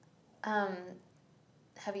Um,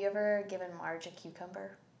 have you ever given Marge a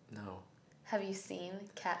cucumber? No. Have you seen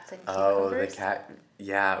cats and Oh, cucumbers? the cat.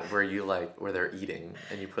 Yeah, where they're eating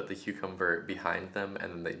and you put the cucumber behind them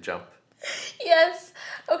and then they jump. Yes.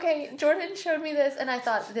 Okay, Jordan showed me this and I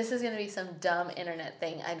thought this is going to be some dumb internet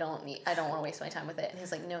thing. I don't want to waste my time with it. And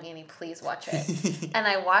he's like, "No, Annie, please watch it." And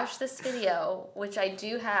I watched this video, which I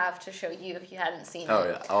do have to show you if you hadn't seen it. Oh,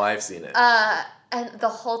 yeah. Oh, I've seen it. And the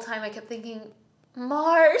whole time I kept thinking,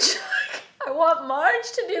 "Marge, I want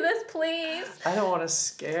Marge to do this, please." I don't want to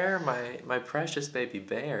scare my precious baby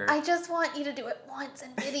bear. I just want you to do it once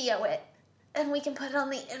and video it. And we can put it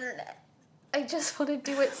on the internet. I just want to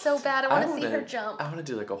do it so bad. I want to see her jump. I want to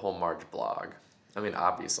do like a whole Marge blog. I mean,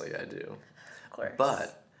 obviously I do. Of course.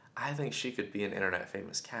 But I think she could be an internet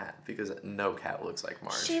famous cat because no cat looks like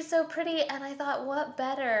Marge. She's so pretty, and I thought, what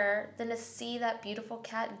better than to see that beautiful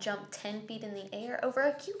cat jump 10 feet in the air over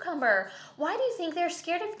a cucumber? Why do you think they're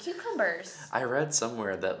scared of cucumbers? I read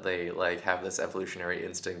somewhere that they like have this evolutionary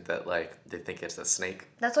instinct that like they think it's a snake.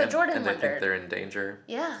 That's what Jordan and they wondered. think they're in danger.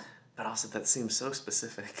 Yeah. But also that seems so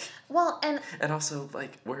specific. Well, and also,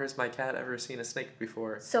 like, where has my cat ever seen a snake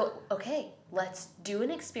before? so, okay, let's do an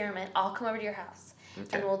experiment. I'll come over to your house,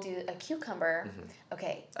 Okay. and we'll do a cucumber. Mm-hmm.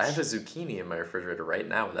 Okay. I have a zucchini in my refrigerator right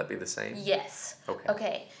now. Would that be the same? Yes. Okay.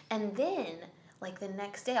 Okay, and then, like, the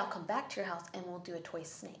next day, I'll come back to your house, and we'll do a toy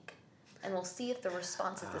snake. And we'll see if the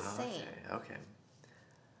response is the same. Okay.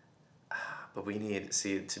 But we need,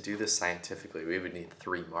 to do this scientifically, we would need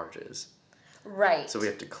 3 Marges. Right. So we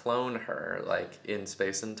have to clone her, like, in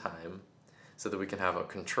space and time, so that we can have a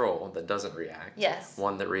control that doesn't react. Yes.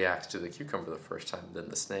 One that reacts to the cucumber the first time, then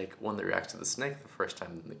the snake. One that reacts to the snake the first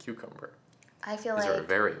time, then the cucumber. I feel These like... are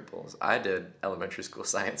variables. I did elementary school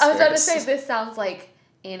science I was about to fairs. say, this sounds like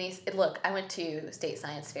Annie's... Look, I went to state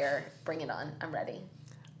science fair. Bring it on. I'm ready.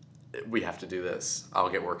 We have to do this.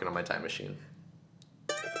 I'll get working on my time machine.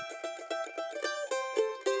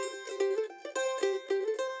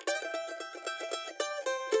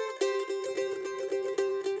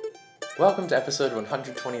 Welcome to episode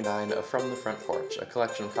 129 of From the Front Porch, a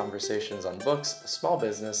collection of conversations on books, small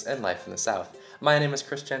business, and life in the South. My name is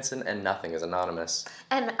Chris Jensen, and nothing is anonymous.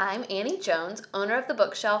 And I'm Annie Jones, owner of The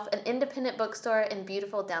Bookshelf, an independent bookstore in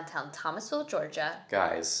beautiful downtown Thomasville, Georgia.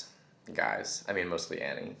 Guys, I mean mostly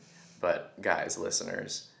Annie, but guys,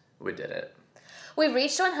 listeners, we did it. We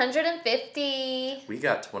reached 150. We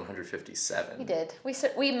got to 157. We did.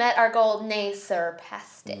 We met our goal, nay,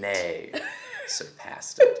 surpassed it. Nay,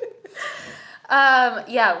 surpassed it.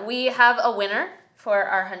 Yeah, we have a winner for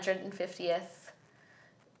our 150th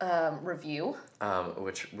review.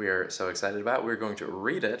 Which we're so excited about. We're going to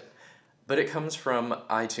read it, but it comes from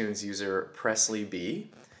iTunes user Presley B.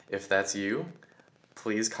 If that's you,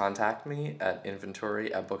 please contact me at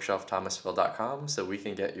inventory@bookshelfthomasville.com so we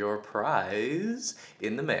can get your prize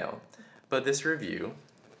in the mail. But this review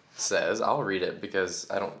says, I'll read it because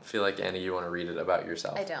I don't feel like, Annie, you want to read it about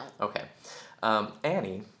yourself. I don't. Okay.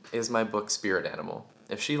 Annie is my book spirit animal.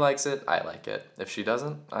 If she likes it, I like it. If she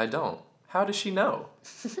doesn't, I don't. How does she know?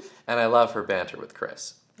 And I love her banter with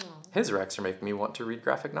Chris. Aww. His recs are making me want to read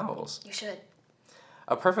graphic novels. You should.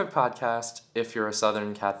 A perfect podcast if you're a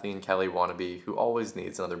Southern Kathleen Kelly wannabe who always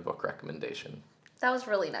needs another book recommendation. That was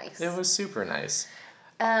really nice. It was super nice.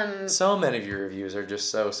 So many of your reviews are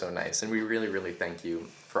just so nice, and we really, really thank you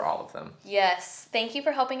for all of them. Yes. Thank you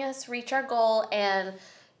for helping us reach our goal, and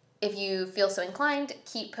if you feel so inclined,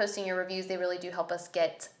 keep posting your reviews. They really do help us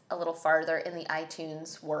get a little farther in the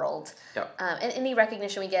iTunes world. Yep. And any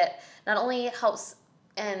recognition we get not only helps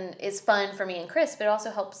and is fun for me and Chris, but it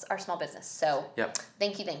also helps our small business. So yep.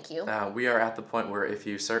 Thank you. We are at the point where if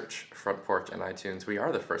you search Front Porch in iTunes, we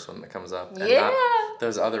are the first one that comes up. And yeah. not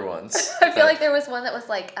those other ones. I feel like there was one that was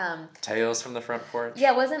like... Tales from the Front Porch?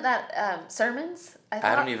 Yeah, wasn't that sermons?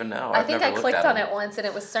 I don't even know. I think I clicked on it once and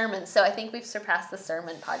it was sermons. So I think we've surpassed the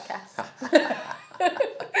sermon podcast.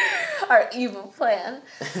 Our evil plan.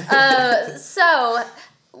 So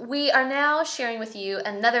we are now sharing with you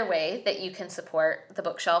another way that you can support The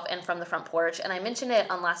Bookshelf and From the Front Porch. And I mentioned it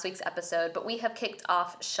on last week's episode, but we have kicked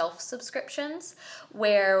off shelf subscriptions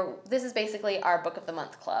where this is basically our Book of the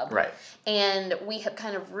Month club. Right. And we have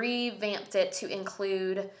kind of revamped it to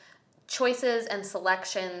include choices and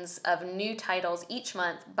selections of new titles each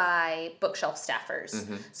month by bookshelf staffers.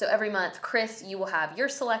 Mm-hmm. So every month, Chris, you will have your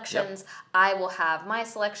selections. Yep. I will have my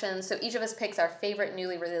selections. So each of us picks our favorite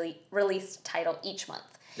newly released title each month.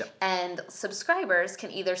 Yep. And subscribers can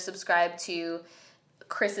either subscribe to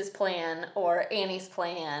Chris's plan or Annie's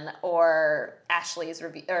plan or Ashley's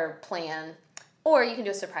review or plan, or you can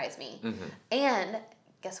do a surprise me. Mm-hmm. And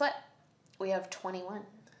guess what? We have 21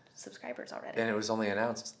 subscribers already. And it was only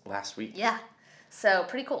announced last week. Yeah. So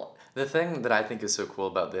pretty cool. The thing that I think is so cool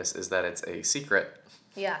about this is that it's a secret.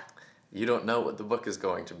 Yeah. You don't know what the book is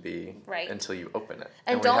going to be right. until you open it.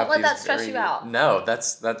 And we don't have let these that stress you out. No,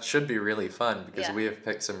 that should be really fun because Yeah. we have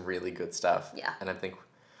picked some really good stuff. Yeah. And I think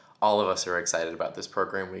all of us are excited about this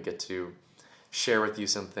program. We get to share with you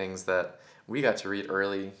some things that we got to read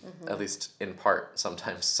early, at least in part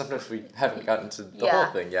sometimes. Sometimes we haven't gotten to the whole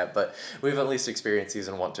thing yet, but we've at least experienced these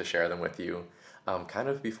and want to share them with you kind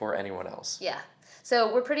of before anyone else. Yeah.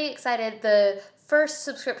 So we're pretty excited. The first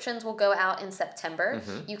subscriptions will go out in September.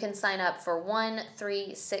 You can sign up for 1,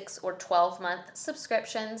 3, 6, or 12-month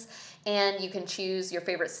subscriptions, and you can choose your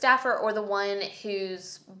favorite staffer or the one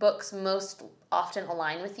whose books most often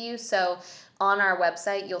align with you. So on our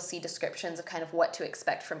website, you'll see descriptions of kind of what to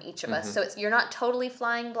expect from each of us. So you're not totally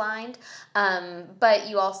flying blind, but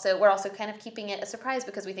we're also kind of keeping it a surprise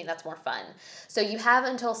because we think that's more fun. So you have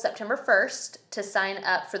until September 1st to sign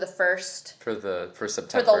up for the first for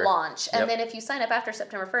September for the launch, and then if you sign up after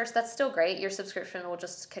September 1st, that's still great. Your subscription will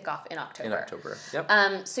just kick off in October. In October, yep.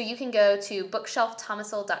 So you can go to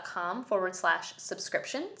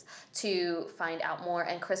bookshelfthomasville.com/subscriptions to find out more,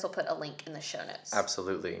 and Chris will put a link in the show notes.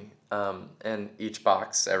 Absolutely. And each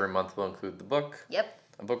box every month will include the book. Yep.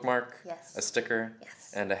 A bookmark. Yes. A sticker.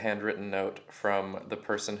 Yes. And a handwritten note from the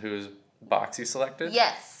person whose box you selected.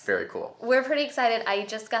 Yes. Very cool. We're pretty excited. I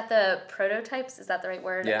just got the prototypes, is that the right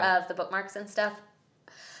word? Yeah. Of the bookmarks and stuff.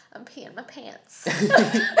 I'm peeing my pants.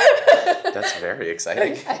 That's very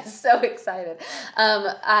exciting. I'm so excited.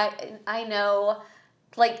 I know,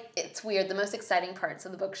 like, it's weird. The most exciting parts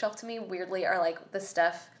of the bookshelf to me, weirdly, are like the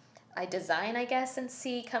stuff I design, I guess, and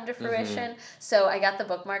see come to fruition. So I got the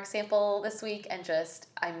bookmark sample this week, and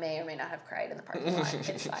I may or may not have cried in the parking lot.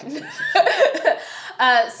 It's fine.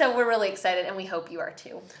 So we're really excited, and we hope you are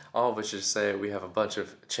too. All of which is to say we have a bunch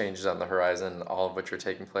of changes on the horizon, all of which are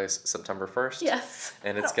taking place September 1st. Yes.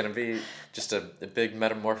 And it's going to be just a big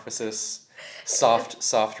metamorphosis,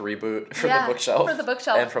 soft reboot for the bookshelf. For the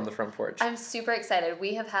bookshelf. And from the front porch. I'm super excited.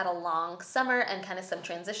 We have had a long summer and kind of some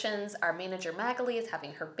transitions. Our manager, Magali, is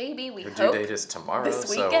having her baby. Her due date is tomorrow. This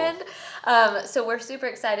weekend. So we're super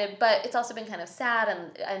excited, but it's also been kind of sad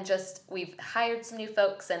and just we've hired some new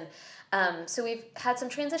folks and so we've had some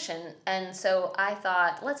transition. And so I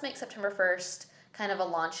thought, let's make September 1st kind of a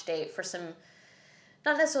launch date for some,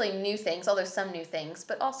 not necessarily new things, although some new things,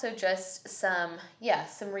 but also just some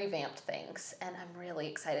revamped things. And I'm really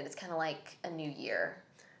excited. It's kind of like a new year.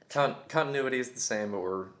 Continuity is the same, but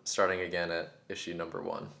we're starting again at issue number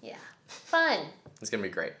 1. Yeah. Fun. It's going to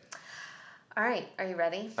be great. All right. Are you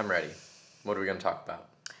ready? I'm ready. What are we going to talk about?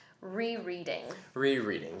 Rereading.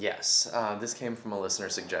 Rereading, yes. This came from a listener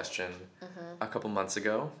suggestion a couple months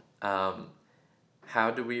ago.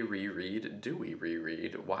 How do we reread? Do we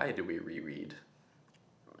reread? Why do we reread?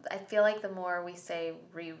 I feel like the more we say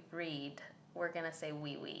reread, we're going to say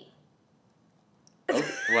wee. Oh,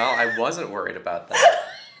 well, I wasn't worried about that.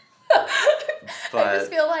 But I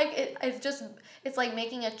just feel like it's like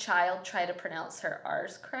making a child try to pronounce her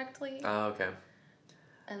R's correctly. Oh, okay.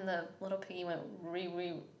 And the little piggy went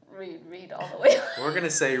read all the way. We're going to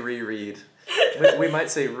say reread. We might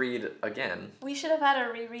say read again. We should have had a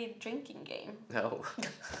reread drinking game. No.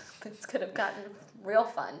 This could have gotten real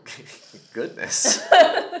fun. Goodness.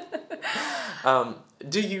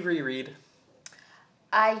 Do you reread?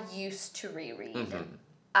 I used to reread.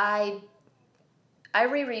 I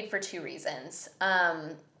reread for 2 reasons.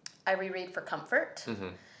 I reread for comfort.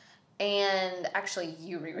 And actually,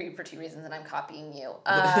 you reread for 2 reasons, and I'm copying you.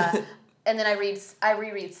 And then I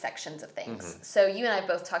reread sections of things. So you and I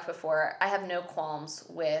both talked before. I have no qualms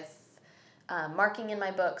with marking in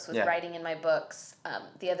my books, with writing in my books.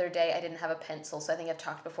 The other day, I didn't have a pencil, so I think I've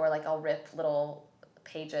talked before, like I'll rip little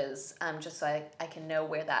pages just so I can know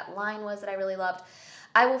where that line was that I really loved.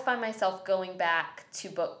 I will find myself going back to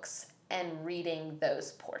books and reading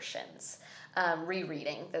those portions,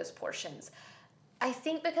 rereading those portions. I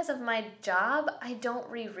think because of my job, I don't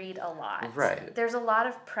reread a lot. Right. There's a lot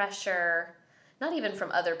of pressure, not even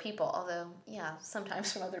from other people, although,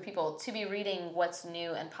 sometimes from other people, to be reading what's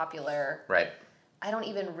new and popular. Right. I don't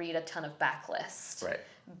even read a ton of backlist. Right.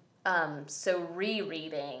 So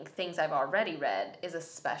rereading things I've already read is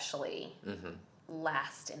especially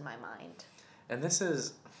last in my mind. And this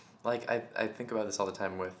is, like, I think about this all the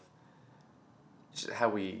time with how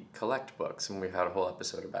we collect books, and we've had a whole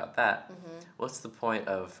episode about that. What's the point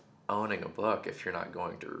of owning a book if you're not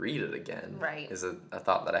going to read it again? Right. Is a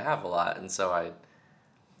thought that I have a lot, and so I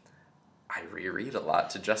reread a lot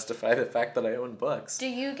to justify the fact that I own books. Do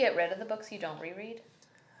you get rid of the books you don't reread?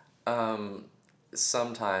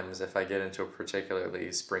 sometimes if I get into a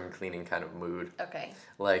particularly spring cleaning kind of mood, Okay.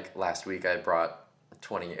 like last week I brought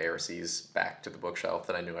 20 ARCs back to the bookshelf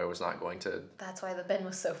that I knew I was not going to That's why the bin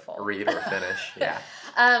was so full. read or finish. Yeah.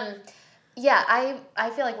 Yeah, I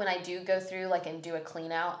feel like when I do go through like and do a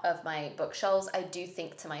clean out of my bookshelves, I do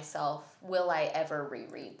think to myself, will I ever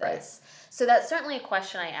reread this? Right. So that's certainly a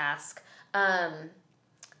question I ask.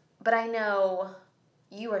 But I know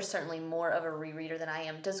you are certainly more of a rereader than I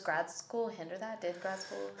am. Does grad school hinder that? Did grad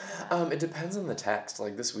school hinder that? It depends on the text.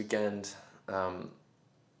 Like this weekend,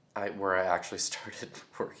 where I actually started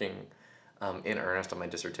working in earnest on my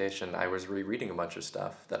dissertation, I was rereading a bunch of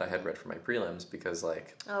stuff that I had read for my prelims because,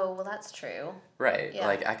 like... Oh, well, that's true. Right. Yeah.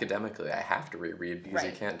 Like, academically, I have to reread because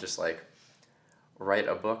you can't just, like, write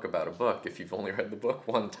a book about a book if you've only read the book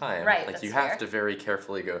one time. Right, Like, that's you have to very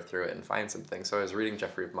carefully go through it and find some things. So I was reading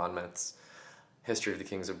Geoffrey of Monmouth's History of the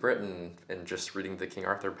Kings of Britain and just reading the King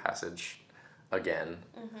Arthur passage again,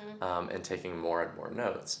 and taking more and more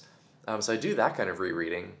notes. So I do that kind of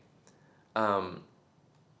rereading.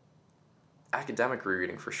 Academic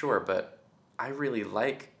rereading for sure, but I really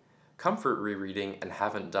like comfort rereading and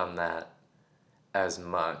haven't done that as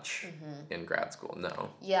much in grad school. No.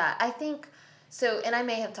 Yeah, I think so, and I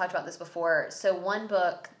may have talked about this before. So one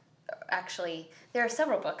book, actually, there are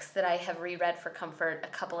several books that I have reread for comfort a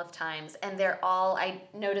couple of times, and they're all, I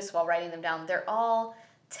noticed while writing them down, they're all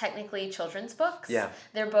technically children's books. Yeah.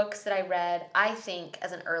 They're books that I read, I think,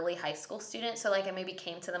 as an early high school student, so like I maybe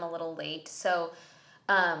came to them a little late. So,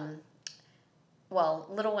 well,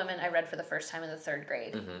 Little Women I read for the first time in the 3rd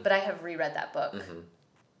grade, but I have reread that book.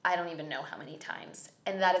 I don't even know how many times,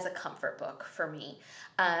 and that is a comfort book for me.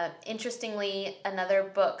 Interestingly, another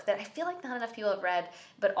book that I feel like not enough people have read,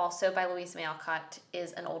 but also by Louise May Alcott,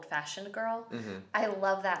 is An Old-Fashioned Girl. I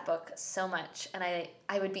love that book so much, and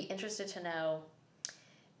I would be interested to know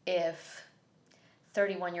if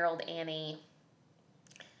 31-year-old Annie,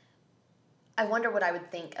 I wonder what I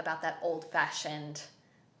would think about that old-fashioned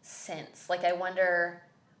sense. Like, I wonder,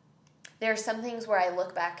 there are some things where I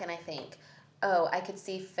look back and I think, oh, I could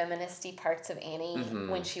see feministy parts of Annie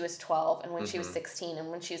when she was 12 and when she was 16 and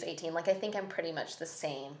when she was 18. Like, I think I'm pretty much the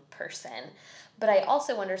same person. But I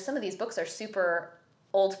also wonder, some of these books are super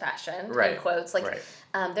old-fashioned, in quotes. Like,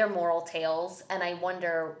 they're moral tales, and I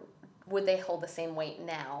wonder, would they hold the same weight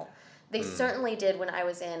now? They certainly did when I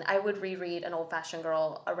was I would reread An Old-Fashioned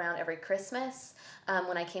Girl around every Christmas.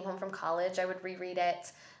 When I came home from college, I would reread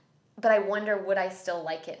it. But I wonder, would I still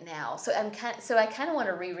like it now? So I kind of want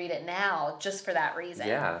to reread it now just for that reason.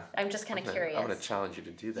 Yeah. I'm just kind of curious. I'm going to challenge you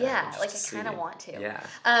to do that. Yeah, like I kind of want to. Yeah.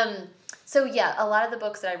 So yeah, a lot of the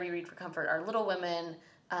books that I reread for comfort are Little Women,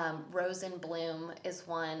 Rose in Bloom is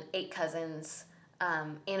one, 8 Cousins,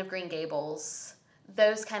 Anne of Green Gables,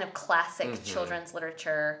 those kind of classic children's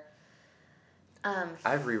literature.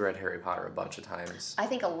 I've reread Harry Potter a bunch of times. I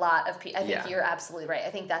think a lot of people, I think you're absolutely right. I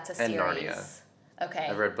think that's a series. And Narnia. Okay.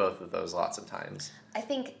 I've read both of those lots of times. I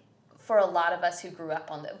think for a lot of us who grew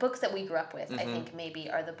up on the books that we grew up with, I think maybe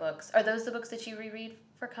are those the books that you reread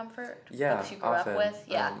for comfort? Yeah, books you grew often. up with?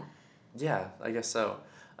 Yeah. Yeah, I guess so.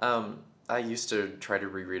 I used to try to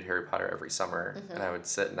reread Harry Potter every summer, and I would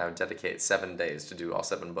sit and I would dedicate 7 days to do all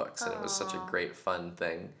 7 books, and it was such a great fun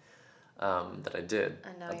thing that I did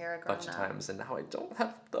you're a bunch of times, and now I don't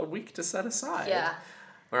have a week to set aside. Yeah.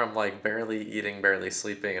 Where I'm like barely eating, barely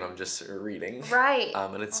sleeping, and I'm just reading. Right.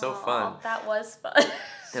 And it's so fun. That was fun.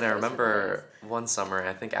 And I remember one summer,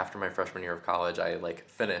 I think after my freshman year of college, I like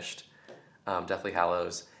finished Deathly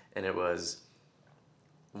Hallows, and it was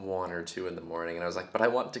 1 or 2 in the morning, and I was like, but I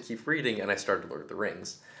want to keep reading, and I started Lord of the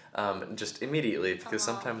Rings, just immediately, because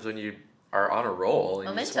sometimes when you are on a roll and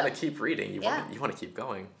you just want to keep reading, you want to keep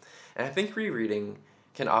going, and I think rereading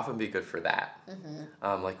can often be good for that,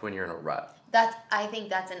 like when you're in a rut. I think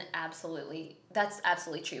that's absolutely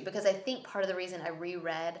true, because I think part of the reason I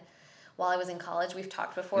reread while I was in college, we've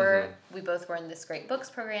talked before, we both were in this great books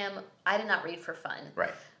program. I did not read for fun.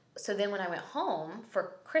 Right. So then when I went home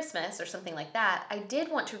for Christmas or something like that, I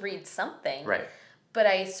did want to read something. Right. But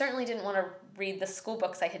I certainly didn't want to read the school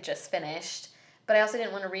books I had just finished, but I also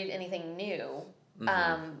didn't want to read anything new.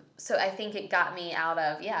 So I think it got me out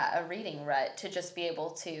of, a reading rut to just be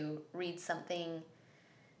able to read something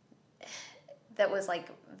that was like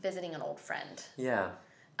visiting an old friend. Yeah.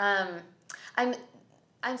 I'm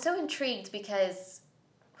so intrigued because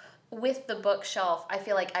with the bookshelf, I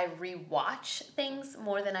feel like I rewatch things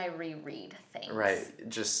more than I reread things. Right.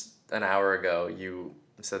 Just an hour ago, you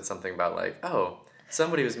said something about like, oh,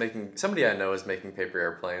 somebody I know is making paper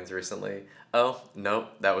airplanes recently. Oh, nope,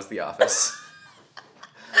 that was The Office.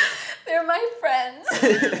 They're my friends.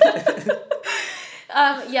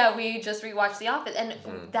 Yeah, we just rewatched The Office, and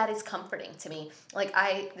that is comforting to me. Like,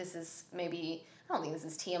 this is maybe, I don't think this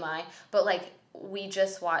is TMI, but like, we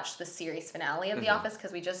just watched the series finale of The Office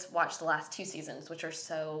because we just watched the last 2 seasons, which are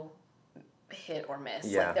so hit or miss.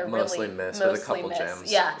 Yeah, like, they're mostly really miss with a couple miss.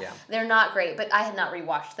 gems. Yeah, they're not great, but I had not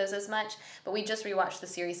rewatched those as much. But we just rewatched the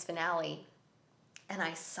series finale, and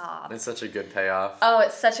I sobbed. It's such a good payoff. Oh,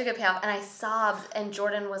 it's such a good payoff, and I sobbed, and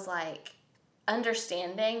Jordan was like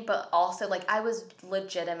understanding, but also like I was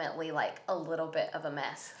legitimately like a little bit of a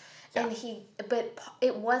mess. Yeah. But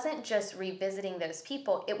it wasn't just revisiting those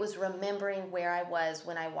people, it was remembering where I was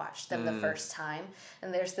when I watched them the first time.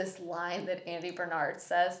 And there's this line that Andy Bernard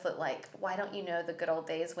says that like, why don't you know the good old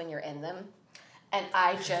days when you're in them? And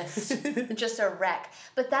I just a wreck.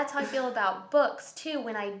 But that's how I feel about books too.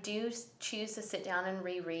 When I do choose to sit down and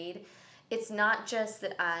reread, it's not just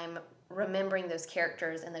that I'm remembering those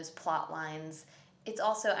characters and those plot lines. It's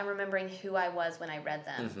also I'm remembering who I was when I read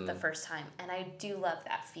them the first time, and I do love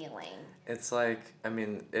that feeling. It's like, I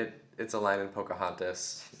mean, it's a line in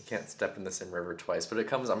Pocahontas. You can't step in the same river twice, but it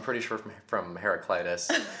comes, I'm pretty sure, from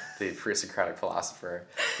Heraclitus, the pre-Socratic philosopher.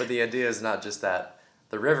 But the idea is not just that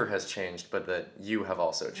the river has changed, but that you have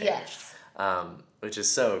also changed. Yes. Which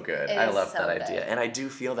is so good. It I is love so that good. idea. And I do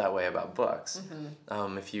feel that way about books.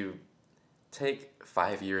 If you take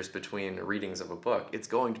 5 years between readings of a book, it's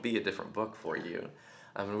going to be a different book for you.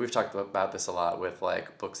 I mean, we've talked about this a lot with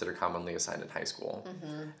like books that are commonly assigned in high school.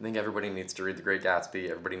 I think everybody needs to read The Great Gatsby,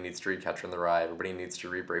 everybody needs to read Catcher in the Rye, everybody needs to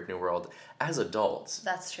read Brave New World as adults.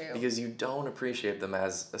 That's true. Because you don't appreciate them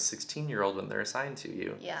as a 16-year-old when they're assigned to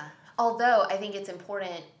you. Yeah. Although I think it's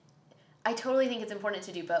important, I totally think it's important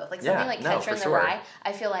to do both. Like something like Catcher in the Rye,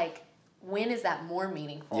 I feel like when is that more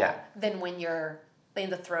meaningful than when you're in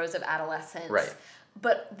the throes of adolescence? Right.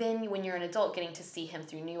 But then when you're an adult, getting to see him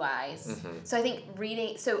through new eyes. So I think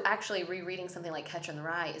actually rereading something like Catcher in the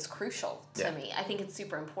Rye is crucial to me. I think it's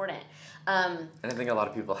super important. And I think a lot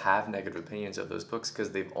of people have negative opinions of those books because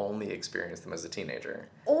they've only experienced them as a teenager.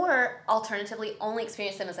 Or alternatively, only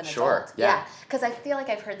experienced them as an adult. Yeah. Because I feel like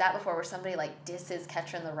I've heard that before where somebody like disses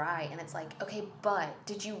Catcher in the Rye and it's like, okay, but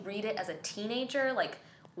did you read it as a teenager? Like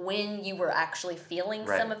when you were actually feeling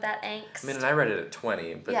some of that angst? I mean, and I read it at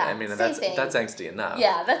 20, but I mean, that's angsty enough.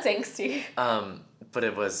 Yeah, that's angsty. But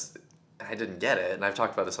I didn't get it, and I've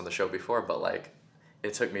talked about this on the show before, but like,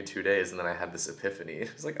 it took me 2 days, and then I had this epiphany.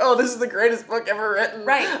 It was like, oh, this is the greatest book ever written.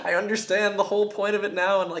 Right. I understand the whole point of it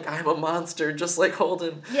now, and like, I'm a monster just like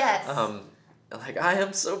Holden. Yes. Like, I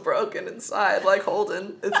am so broken inside like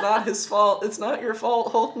Holden. It's not his fault. It's not your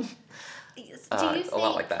fault, Holden. Do you think, a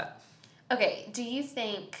lot like that. Okay, do you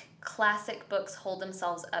think classic books hold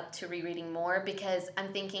themselves up to rereading more? Because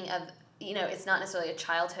I'm thinking of, it's not necessarily a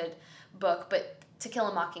childhood book, but To Kill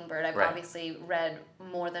a Mockingbird, I've obviously read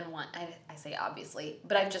more than one. I say obviously,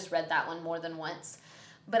 but I've just read that one more than once.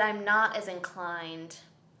 But I'm not as inclined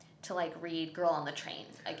to like read Girl on the Train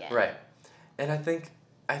again. Right. And I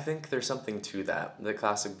think there's something to that. The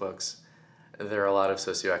classic books, there are a lot of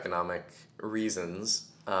socioeconomic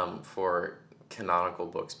reasons for canonical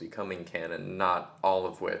books becoming canon, not all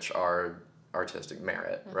of which are artistic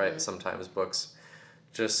merit, right? Sometimes books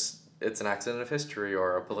it's an accident of history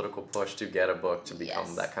or a political push to get a book to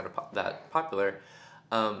become that kind of that popular.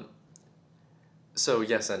 So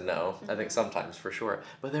yes and no. I think sometimes for sure.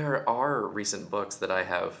 But there are recent books that I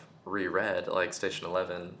have reread, like Station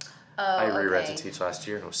 11. I reread to teach last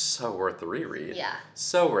year, and it was so worth the reread. Yeah.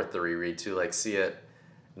 So worth the reread to like see it,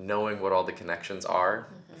 knowing what all the connections are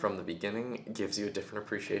from the beginning gives you a different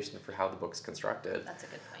appreciation for how the book's constructed. That's a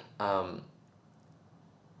good point.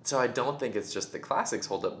 So I don't think it's just the classics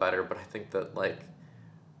hold up better, but I think that like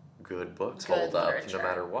good books hold up no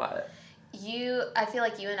matter what. I feel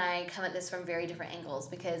like you and I come at this from very different angles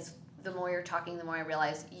because the more you're talking, the more I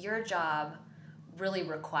realize your job really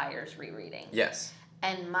requires rereading. Yes.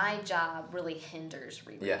 And my job really hinders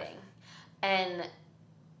rereading. Yeah. And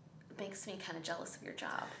makes me kind of jealous of your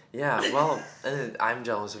job. Yeah, well, and I'm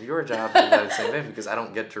jealous of your job in the same way because I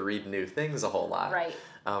don't get to read new things a whole lot. Right.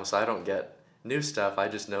 So I don't get new stuff. I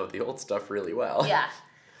just know the old stuff really well. Yeah.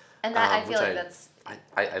 And that I feel like that's...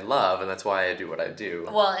 I love, and that's why I do what I do.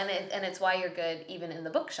 Well, and it's why you're good even in the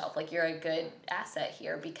bookshelf. Like, you're a good asset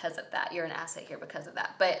here because of that. You're an asset here because of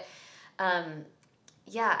that. But,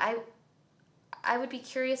 yeah, I would be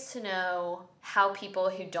curious to know how people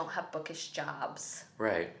who don't have bookish jobs...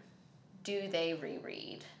 Right. Do they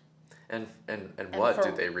reread? And what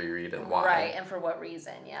do they reread and why? Right, and for what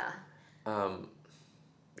reason, yeah.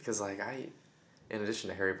 Because, like, in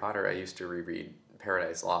addition to Harry Potter, I used to reread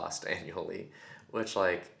Paradise Lost annually, which,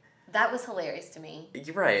 like... That was hilarious to me.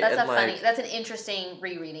 You're right. That's and that's an interesting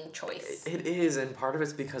rereading choice. It is, and part of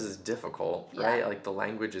it's because it's difficult, right? Like the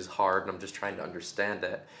language is hard, and I'm just trying to understand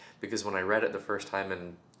it. Because when I read it the first time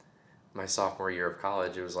in my sophomore year of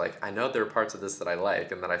college, it was like, I know there are parts of this that I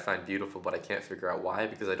like and that I find beautiful, but I can't figure out why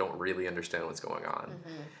because I don't really understand what's going on.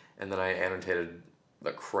 Mm-hmm. And then I annotated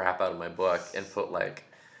the crap out of my book and put like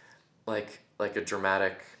a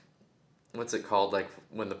dramatic, what's it called, like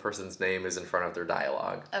when the person's name is in front of their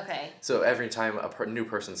dialogue. Okay. So every time a new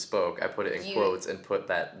person spoke, I put it in quotes and put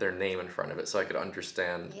their name in front of it so I could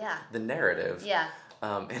understand the narrative. Yeah.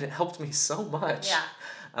 And it helped me so much. Yeah.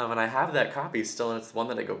 And I have that copy still, and it's one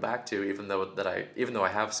that I go back to, even though I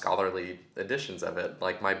have scholarly editions of it,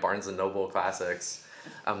 like my Barnes and Noble Classics,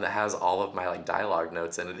 that has all of my like dialogue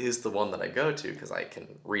notes, and it is the one that I go to because I can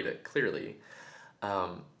read it clearly.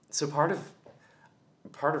 So part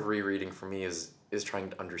of rereading for me is trying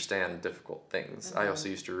to understand difficult things. Mm-hmm. I also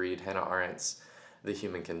used to read Hannah Arendt's The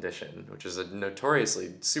Human Condition, which is a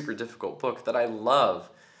notoriously super difficult book that I love,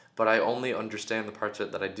 but I only understand the parts of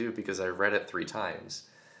it that I do because I read it 3 times.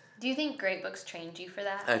 Do you think great books trained you for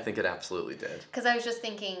that? I think it absolutely did. Because I was just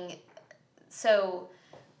thinking, so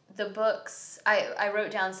the books, I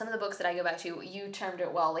wrote down some of the books that I go back to, you termed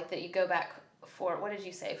it well, like that you go back for, what did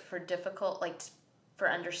you say, for difficult, like for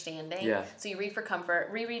understanding. Yeah. So you read for comfort,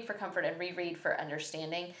 reread for comfort, and reread for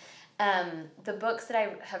understanding. The books that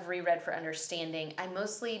I have reread for understanding, I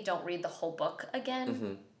mostly don't read the whole book again.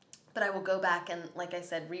 Mm-hmm. But I will go back and, like I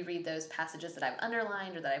said, reread those passages that I've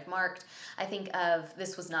underlined or that I've marked. I think of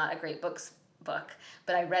This Was Not a Great book,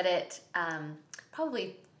 but I read it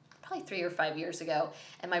probably 3 or 5 years ago,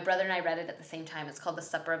 and my brother and I read it at the same time. It's called The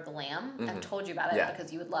Supper of the Lamb. Mm-hmm. I've told you about it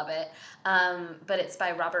because you would love it. But it's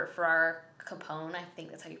by Robert Farrar Capone. I think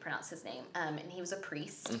that's how you pronounce his name. And he was a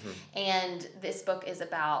priest. Mm-hmm. And this book is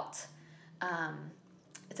about...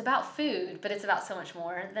 it's about food, but it's about so much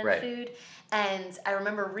more than food. And I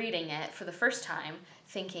remember reading it for the first time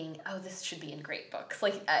thinking, oh, this should be in great books.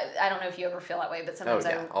 Like, I don't know if you ever feel that way, but sometimes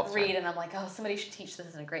I read and I'm like, oh, somebody should teach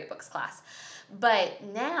this in a great books class. But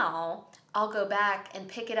now I'll go back and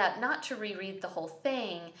pick it up, not to reread the whole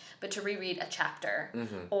thing, but to reread a chapter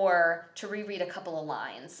or to reread a couple of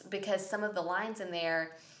lines, because some of the lines in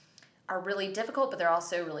there are really difficult, but they're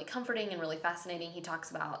also really comforting and really fascinating. He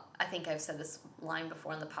talks about, I think I've said this line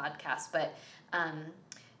before in the podcast, but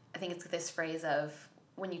I think it's this phrase of,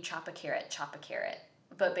 when you chop a carrot,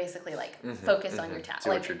 but basically like focus on your task. Do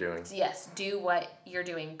what you're doing. Yes, do what you're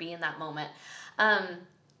doing, be in that moment.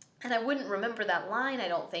 And I wouldn't remember that line, I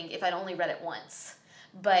don't think, if I'd only read it once.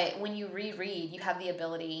 But when you reread, you have the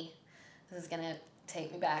ability, this is going to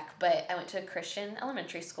take me back, but I went to a Christian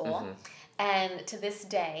elementary school, and to this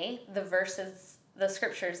day, the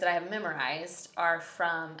scriptures that I have memorized are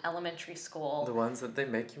from elementary school. The ones that they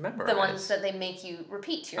make you memorize. The ones that they make you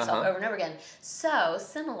repeat to yourself over and over again. So,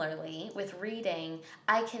 similarly, with reading,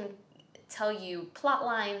 I can tell you plot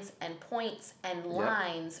lines and points and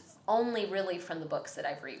lines only really from the books that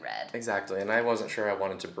I've reread. Exactly, and I wasn't sure I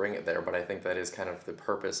wanted to bring it there, but I think that is kind of the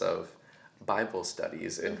purpose of Bible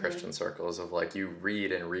studies in Christian circles, of like you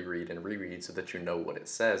read and reread so that you know what it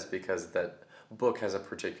says, because that book has a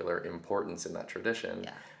particular importance in that tradition.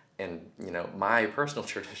 Yeah. And, you know, my personal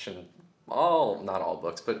tradition, not all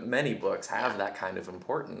books, but many books have that kind of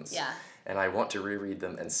importance. Yeah. And I want to reread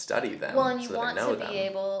them and study them. Well, and you want to be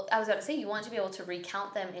able, I was about to say, you want to be able to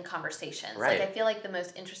recount them in conversations. Right. Like, I feel like the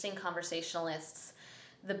most interesting conversationalists,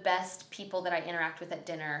 the best people that I interact with at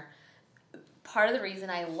dinner, part of the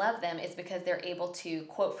reason I love them is because they're able to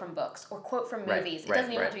quote from books or quote from movies. It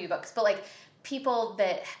doesn't even have to be books, but like people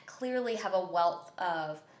that clearly have a wealth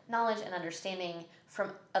of knowledge and understanding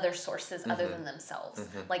from other sources other than themselves.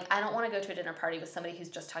 Like, I don't want to go to a dinner party with somebody who's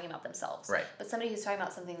just talking about themselves. Right. But somebody who's talking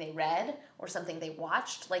about something they read or something they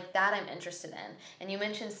watched, like that I'm interested in. And you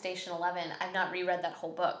mentioned Station 11. I've not reread that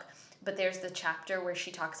whole book, but there's the chapter where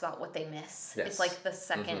she talks about what they miss. Yes. It's like the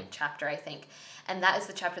second chapter, I think. And that is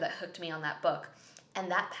the chapter that hooked me on that book. And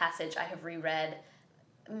that passage I have reread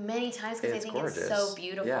many times because I think it's so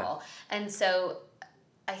beautiful. Yeah. And so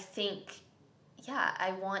I think,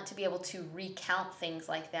 I want to be able to recount things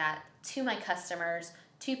like that to my customers,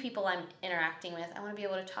 to people I'm interacting with. I want to be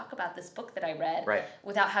able to talk about this book that I read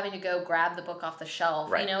without having to go grab the book off the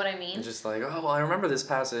shelf. Right. You know what I mean? And just like, oh, well, I remember this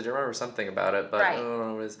passage. I remember something about it, but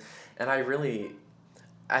and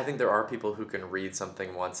I think there are people who can read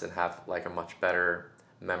something once and have like a much better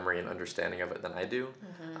memory and understanding of it than I do.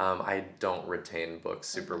 I don't retain books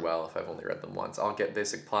super well if I've only read them once. I'll get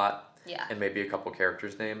basic plot and maybe a couple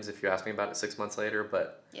characters' names if you ask me about it 6 months later,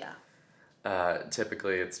 but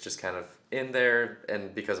typically it's just kind of in there,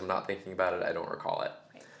 and because I'm not thinking about it, I don't recall it.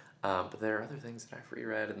 But there are other things that I've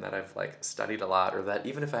reread and that I've like studied a lot, or that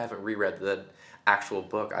even if I haven't reread the actual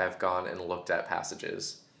book, I've gone and looked at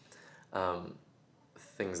passages,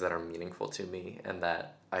 things that are meaningful to me and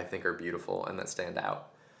that I think are beautiful and that stand out.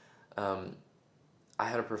 I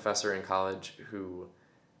had a professor in college who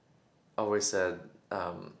always said,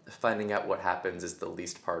 finding out what happens is the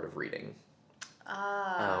least part of reading.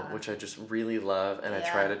 Which I just really love, and I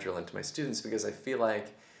try to drill into my students because I feel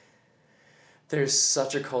like there's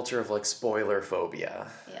such a culture of like spoiler phobia.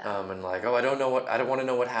 And like, I don't want to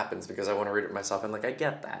know what happens because I want to read it myself. And like, I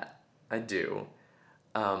get that. I do.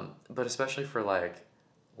 But especially for like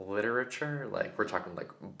literature, like we're talking like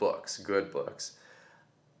books, good books,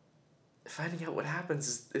 finding out what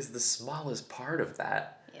happens is the smallest part of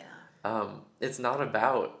that. It's not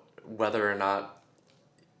about whether or not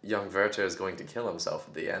young Werther is going to kill himself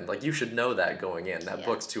at the end. Like, you should know that going in. That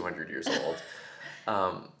book's 200 years old.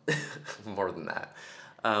 More than that.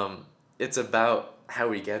 It's about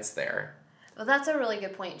how he gets there. Well, that's a really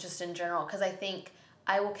good point just in general, because I think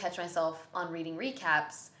I will catch myself on reading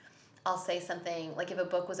recaps. I'll say something, like if a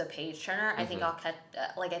book was a page turner, I think I'll catch,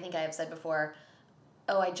 like I think I have said before,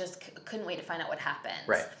 I just couldn't wait to find out what happens.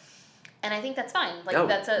 Right. And I think that's fine. Like,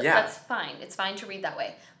 that's fine. It's fine to read that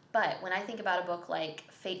way. But when I think about a book like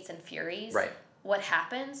Fates and Furies, what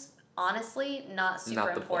happens, honestly, not super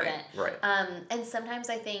important. Point. Right. And sometimes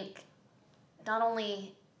I think not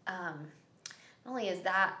only is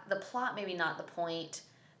that the plot maybe not the point,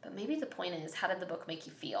 but maybe the point is, how did the book make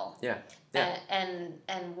you feel? Yeah.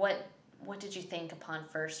 And what did you think upon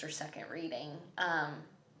first or second reading?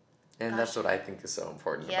 And that's what I think is so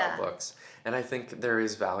important about books. And I think there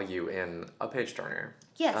is value in a page turner.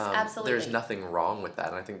 Yes, absolutely. There's nothing wrong with that.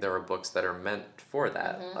 And I think there are books that are meant for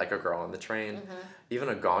that, like A Girl on the Train, even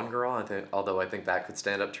A Gone Girl, although I think that could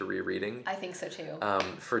stand up to rereading. I think so too.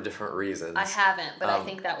 For different reasons. I haven't, but I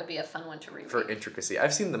think that would be a fun one to reread. For intricacy.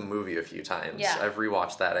 I've seen the movie a few times. Yeah. I've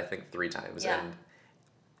rewatched that, I think, 3 times. Yeah. And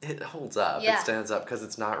it holds up. Yeah. It stands up because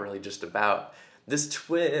it's not really just about this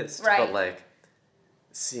twist, right. but like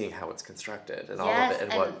seeing how it's constructed and all of it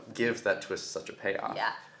and what gives that twist such a payoff.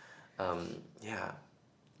 Yeah.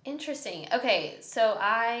 Interesting. Okay, so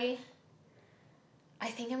I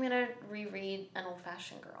think I'm going to reread An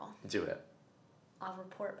Old-Fashioned Girl. Do it. I'll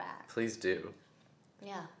report back. Please do.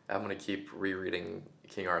 Yeah. I'm going to keep rereading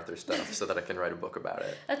King Arthur stuff so that I can write a book about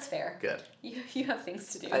it. That's fair. Good. You have things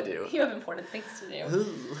to do. I do. You have important things to do.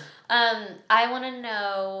 Ooh. I want to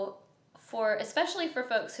know, especially for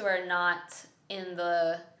folks who are not in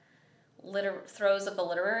the throes of the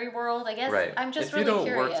literary world, I guess. Right. I'm just if really you don't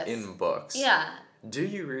curious. work in books, do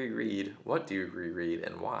you reread? What do you reread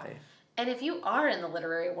and why? And if you are in the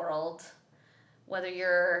literary world, whether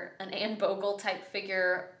you're an Anne Bogle type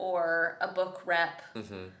figure or a book rep,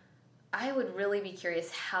 I would really be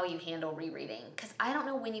curious how you handle rereading, because I don't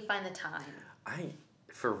know when you find the time.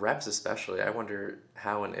 For reps especially, I wonder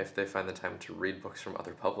how and if they find the time to read books from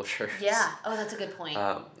other publishers. Yeah. Oh, that's a good point.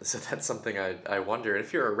 So that's something I wonder. And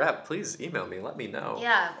if you're a rep, please email me. Let me know.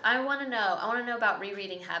 Yeah, I want to know. I want to know about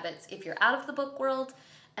rereading habits if you're out of the book world,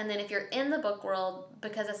 and then if you're in the book world,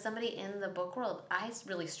 because as somebody in the book world, I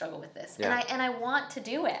really struggle with this. Yeah. And I want to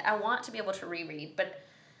do it. I want to be able to reread, but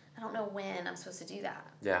I don't know when I'm supposed to do that.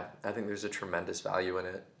 Yeah, I think there's a tremendous value in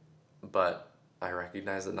it, but I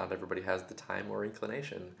recognize that not everybody has the time or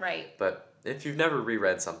inclination. Right. But if you've never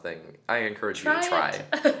reread something, I encourage you to try.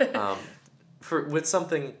 With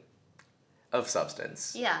something of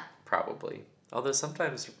substance. Yeah. Probably. Although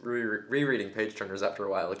sometimes rereading page turners after a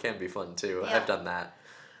while, it can be fun too. Yeah. I've done that.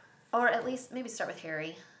 Or at least maybe start with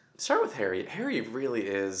Harry. Start with Harry. Harry really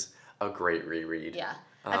is a great reread. Yeah.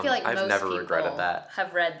 I feel like I've most never people regretted that.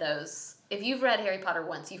 have read thad If you've read Harry Potter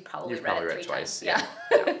once, you've probably read it 3 twice. times.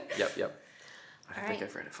 Yeah. Yep. I think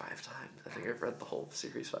I've read it 5 times. I think I've read the whole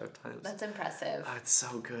series 5 times. That's impressive. Oh, it's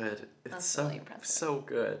so good. It's really impressive. So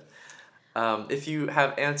good. If you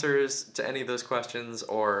have answers to any of those questions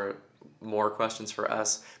or more questions for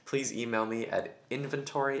us, please email me at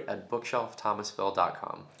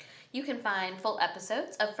inventory@bookshelfthomasville.com. You can find full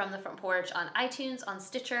episodes of From the Front Porch on iTunes, on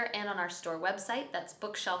Stitcher, and on our store website. That's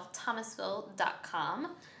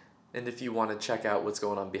bookshelfthomasville.com. And if you want to check out what's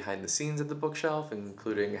going on behind the scenes at the Bookshelf,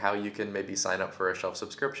 including how you can maybe sign up for a shelf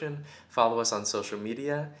subscription, follow us on social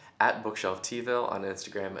media at BookshelfTville on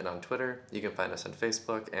Instagram and on Twitter. You can find us on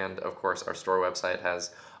Facebook, and of course our store website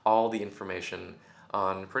has all the information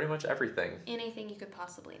on pretty much everything. Anything you could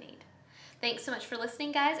possibly need. Thanks so much for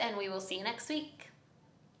listening, guys, and we will see you next week.